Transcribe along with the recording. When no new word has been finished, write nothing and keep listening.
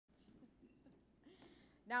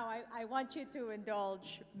Now, I want you to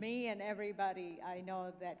indulge me and everybody I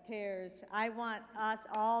know that cares. I want us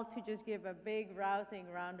all to just give a big, rousing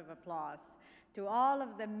round of applause to all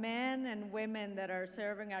of the men and women that are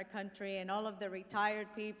serving our country and all of the retired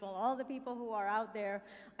people, all the people who are out there,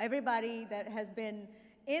 everybody that has been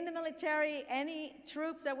in the military, any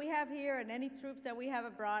troops that we have here and any troops that we have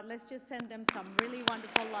abroad. Let's just send them some really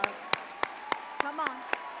wonderful love. Come on.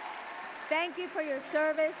 Thank you for your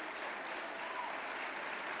service.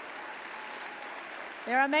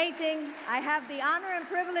 They're amazing. I have the honor and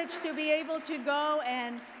privilege to be able to go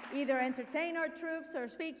and either entertain our troops or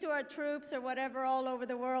speak to our troops or whatever all over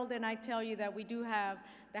the world, and I tell you that we do have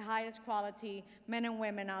the highest quality men and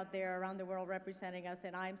women out there around the world representing us,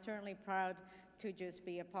 and I'm certainly proud to just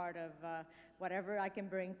be a part of whatever I can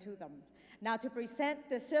bring to them. Now, to present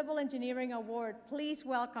the Civil Engineering Award, please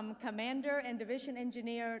welcome Commander and Division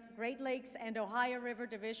Engineer, Great Lakes and Ohio River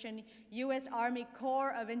Division, U.S. Army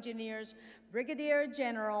Corps of Engineers, Brigadier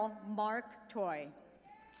General Mark Toy.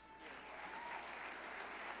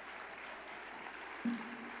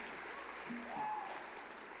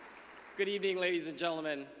 Good evening, ladies and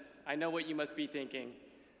gentlemen. I know what you must be thinking.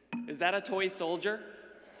 Is that a toy soldier?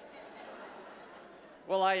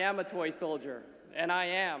 Well, I am a toy soldier, and I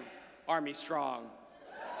am Army Strong.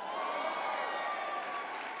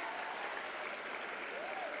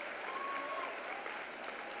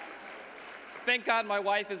 Thank God my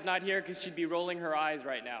wife is not here because she'd be rolling her eyes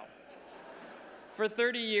right now. For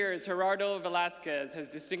 30 years, Gerardo Velázquez has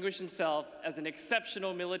distinguished himself as an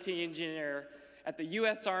exceptional military engineer at the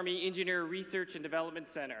U.S. Army Engineer Research and Development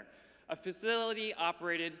Center, a facility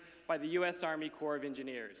operated by the U.S. Army Corps of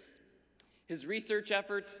Engineers. His research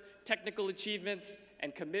efforts, technical achievements,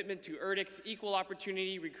 and commitment to ERDIC's equal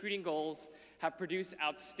opportunity recruiting goals have produced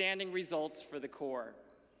outstanding results for the Corps.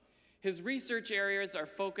 His research areas are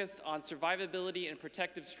focused on survivability and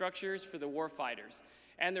protective structures for the warfighters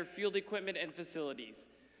and their field equipment and facilities.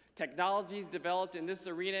 Technologies developed in this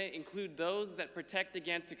arena include those that protect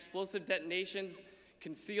against explosive detonations,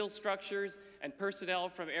 conceal structures and personnel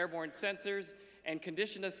from airborne sensors, and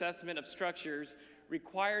condition assessment of structures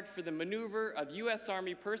required for the maneuver of U.S.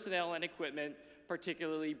 Army personnel and equipment,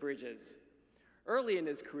 particularly bridges. Early in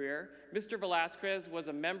his career, Mr. Velázquez was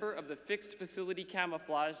a member of the Fixed Facility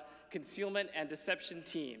Camouflage, Concealment, and Deception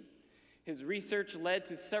team. His research led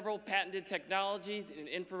to several patented technologies in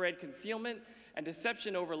infrared concealment and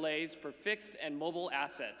deception overlays for fixed and mobile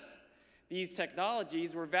assets. These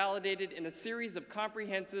technologies were validated in a series of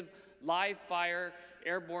comprehensive live-fire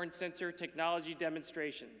airborne sensor technology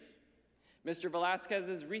demonstrations. Mr.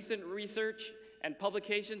 Velázquez's recent research and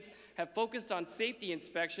publications have focused on safety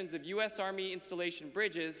inspections of U.S. Army installation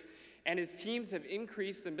bridges, and his teams have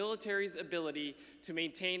increased the military's ability to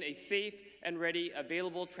maintain a safe and ready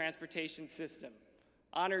available transportation system.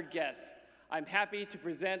 Honored guests, I'm happy to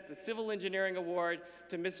present the Civil Engineering Award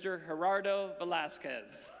to Mr. Gerardo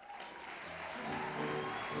Velázquez.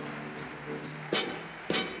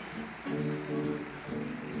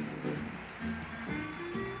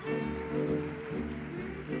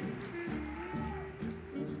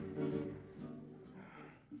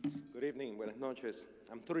 Good evening, buenas noches.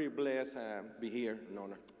 I'm truly blessed to be here, an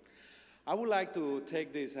honor. I would like to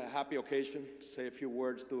take this happy occasion to say a few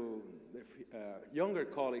words to the younger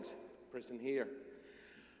colleagues present here.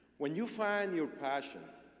 When you find your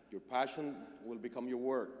passion will become your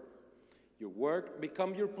work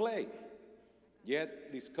become your play.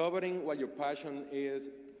 Yet discovering what your passion is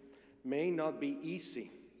may not be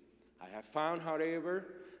easy. I have found, however,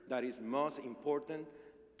 that it's most important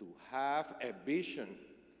to have a vision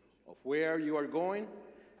of where you are going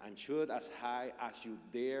and shoot as high as you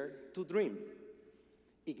dare to dream.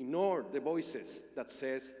 Ignore the voices that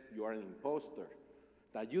says you are an imposter,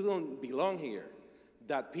 that you don't belong here,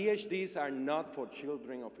 that PhDs are not for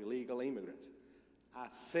children of illegal immigrants.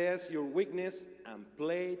 Assess your weakness and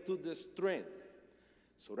play to the strength.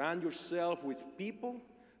 Surround yourself with people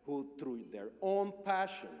who, through their own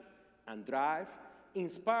passion and drive,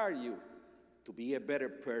 inspire you to be a better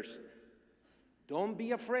person. Don't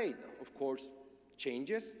be afraid, of course,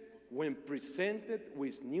 changes when presented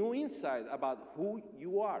with new insight about who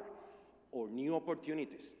you are or new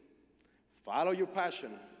opportunities. Follow your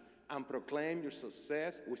passion and proclaim your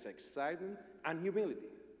success with excitement and humility.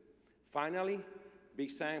 Finally, be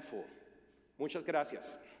thankful. Muchas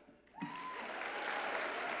gracias.